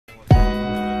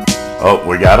Oh,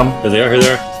 we got him. Here they are. Here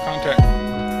they are. Contact.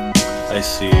 I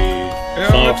see. Yo,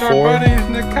 that's our buddies,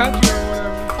 Nikachi or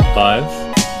whatever. 5.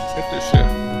 Hit this shit.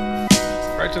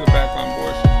 Right to the back line,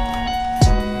 boys.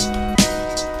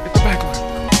 Hit the back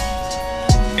line.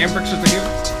 Ambrix is the healer.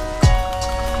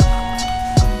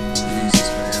 Jesus,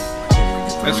 man.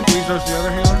 That Squeezo's the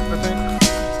other healer, I think.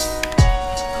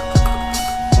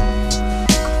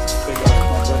 I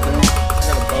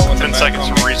got a bow in the 10 back. seconds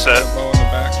to reset. I got a bow in the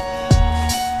back.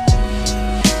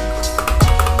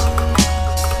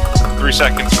 3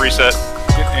 seconds, reset.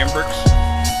 Get Ambrix.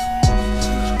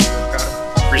 Got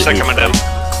it. Reset coming down.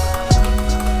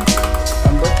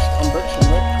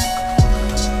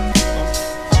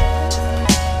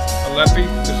 Aleppi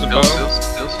is the bow. Hills.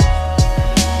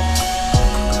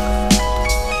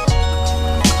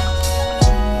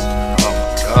 Oh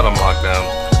my god, I'm locked down.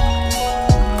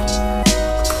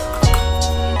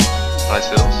 Nice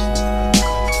hills.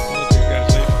 Look at you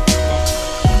guys leave.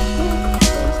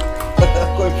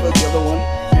 I'm going for the other one.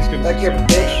 He's gonna Back be here, so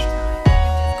bitch.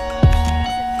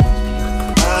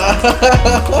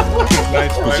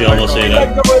 Nice Was right he almost back saying on.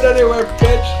 that? Not going anywhere,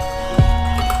 bitch.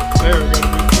 They were gonna be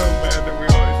so mad that we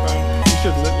always found. You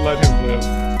should let him live.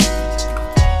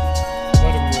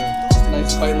 Let him live.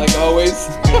 Nice fight like always.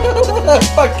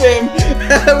 Fuck him.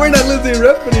 We're not losing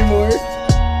rep anymore.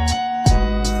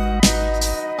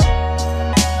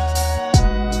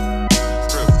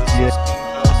 Yeah,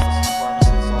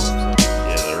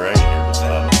 they're right here at the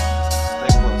top.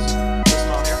 Stay close. Just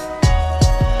not here.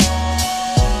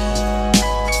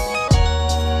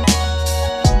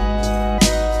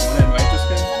 You wanna invite this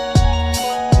guy?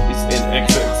 He's in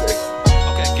exit.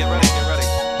 Okay, get ready.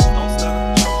 Don't step in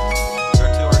the choke.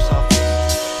 There to our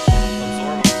southeast.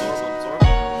 Absorb.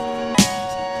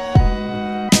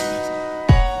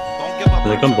 Don't give up. Here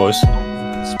they our come, choke. boys.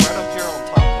 Don't spread up here on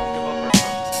top. Don't give up our choke.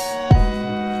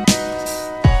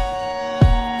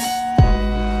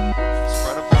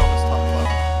 Spread up here on this top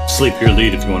left. Sleep your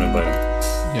lead if you want to invite him.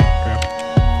 Yeah, grab.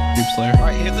 Deep Slayer.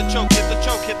 Alright, hit the choke. Hit that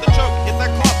club.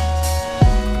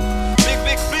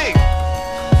 Big.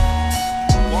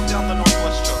 Walk down the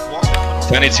northwest choke.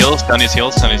 Down his heels. Yeah.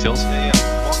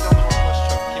 Walk down the northwest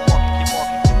choke. Keep walking.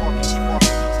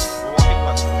 We're walking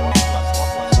west.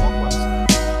 Walk west.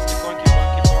 Keep going.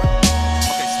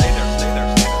 Okay, stay there.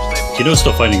 Kino's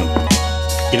still fighting him.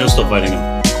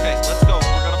 Okay, let's go.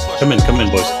 We're gonna push. Come in,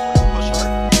 boys. Push hard.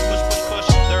 Push.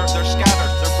 They're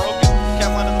scattered. They're broken.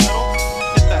 Caerleon in the middle.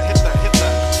 Hit that.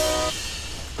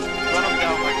 Run them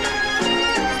down like that.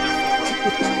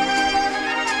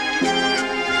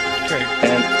 Okay.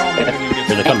 Call me when you get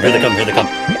Here they come.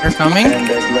 They're coming.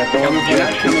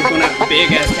 Cameron's going out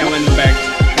big ass Cameron in the back.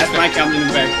 That's my Cameron in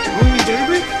the back.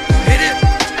 Hit it.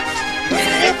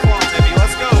 Come on, baby.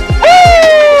 Let's go.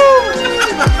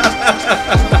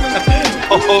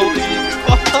 Holy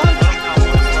fuck. Run them down,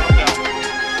 boys. Run them down.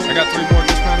 I got 3 more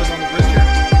dismounters on the bridge here.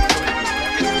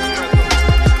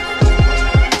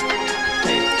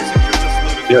 Hey, secure this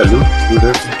looted. Yeah, loot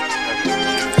there.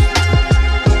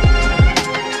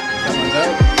 Cameron's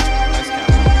out. Nice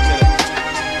count.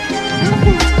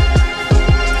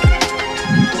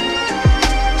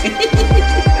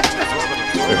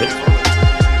 They're hit.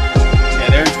 Yeah,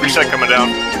 they're in free. Reset coming down.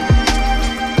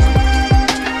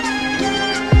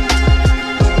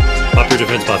 Pop your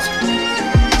defense spots.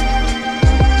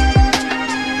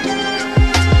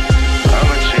 I'm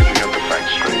not shaping up the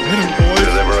facts straight. Did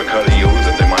it ever occur to you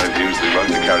that they might have used the rug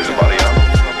to carry the body out?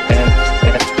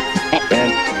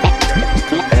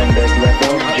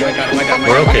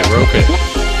 We're okay.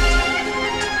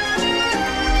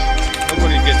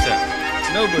 Nobody gets that.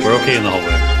 Nobody. We're okay in the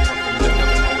hallway.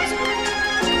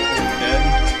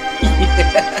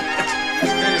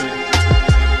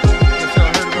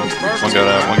 One go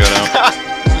down.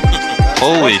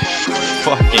 Holy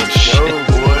fucking shit.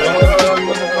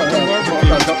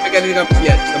 Don't pick anything up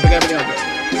yet.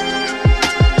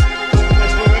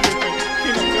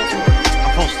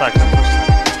 I'm full stack.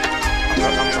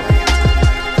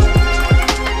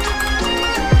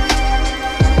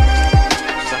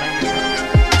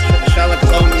 Charlotte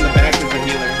Clone in the back is a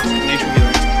healer. Nature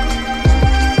healer.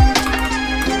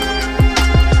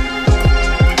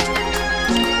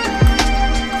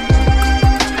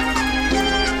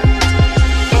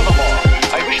 Furthermore,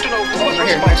 I wish to know who was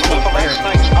responsible for last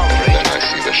night's outrage. Then I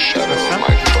see the shadow of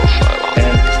my profile on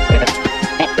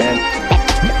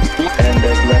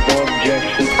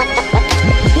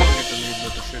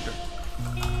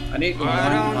I need one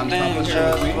on top of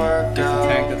here with me. There's a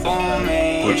tank that's up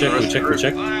there. We'll check.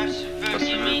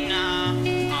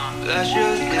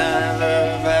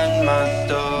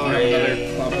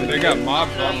 They got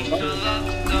mobs on them too.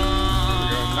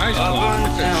 Nice Nice clone.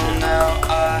 Get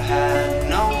that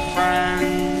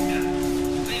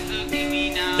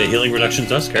The healing reduction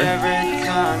does care.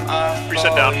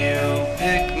 Reset down. They're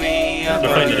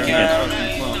fighting it if you can.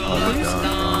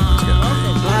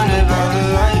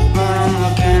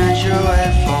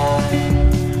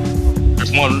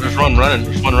 There's one running.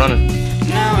 There's one running.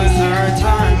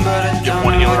 Get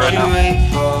one healer right now.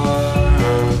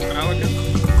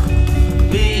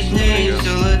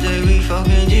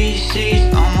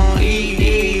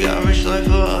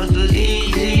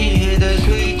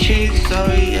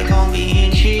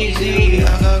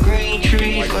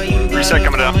 Reset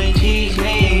coming down.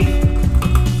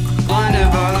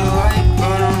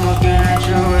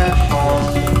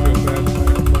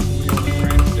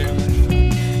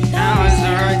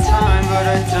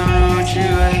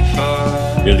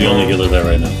 You're the only healer there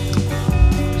right now.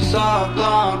 Sauce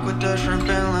blanc with the shrimp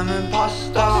and lemon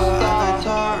pasta.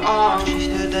 Guitar on. She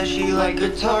said that she like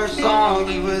guitar songs,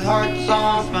 leave with heart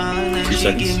songs, smiling and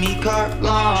she give me carte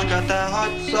blanche. Got that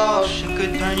hot sauce, she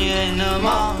could turn you into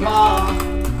mama.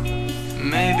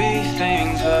 Maybe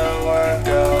things will work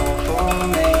out for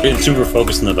me. Getting super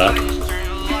focused in the back.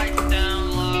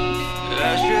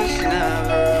 That's just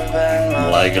never been my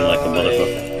Lagging like a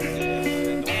motherfucker.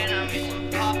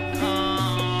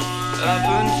 Up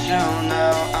until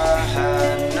now, I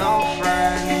had no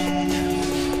friend.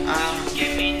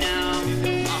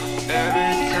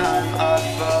 Every time I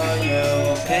fall, you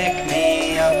pick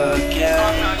me up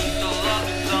again.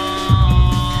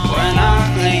 When I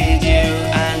lead you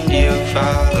and you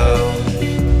follow,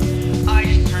 I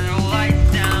just turn the lights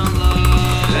down low.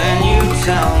 Then you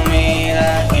tell me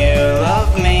that you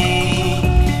love me,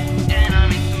 and I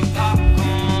make some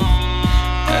popcorn.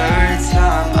 Every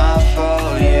time I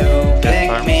fall, you pick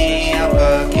me up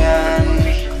again.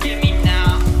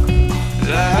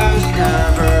 That has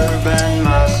never been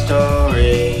my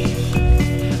story.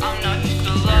 I'm not used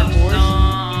to love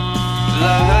songs.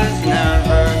 Love has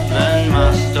never been my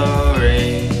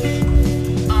story.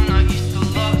 I'm not used to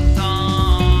love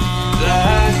songs. That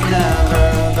has never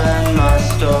been my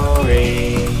story.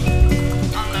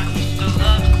 I'm not used to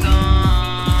love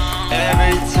songs.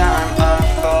 Every time I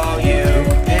fall, you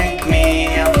pick me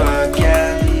up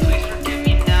again. Please forgive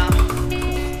me now.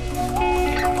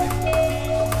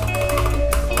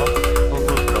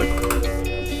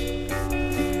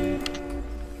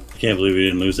 I can't believe we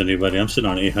didn't lose anybody. I'm sitting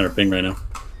on 800 ping right now.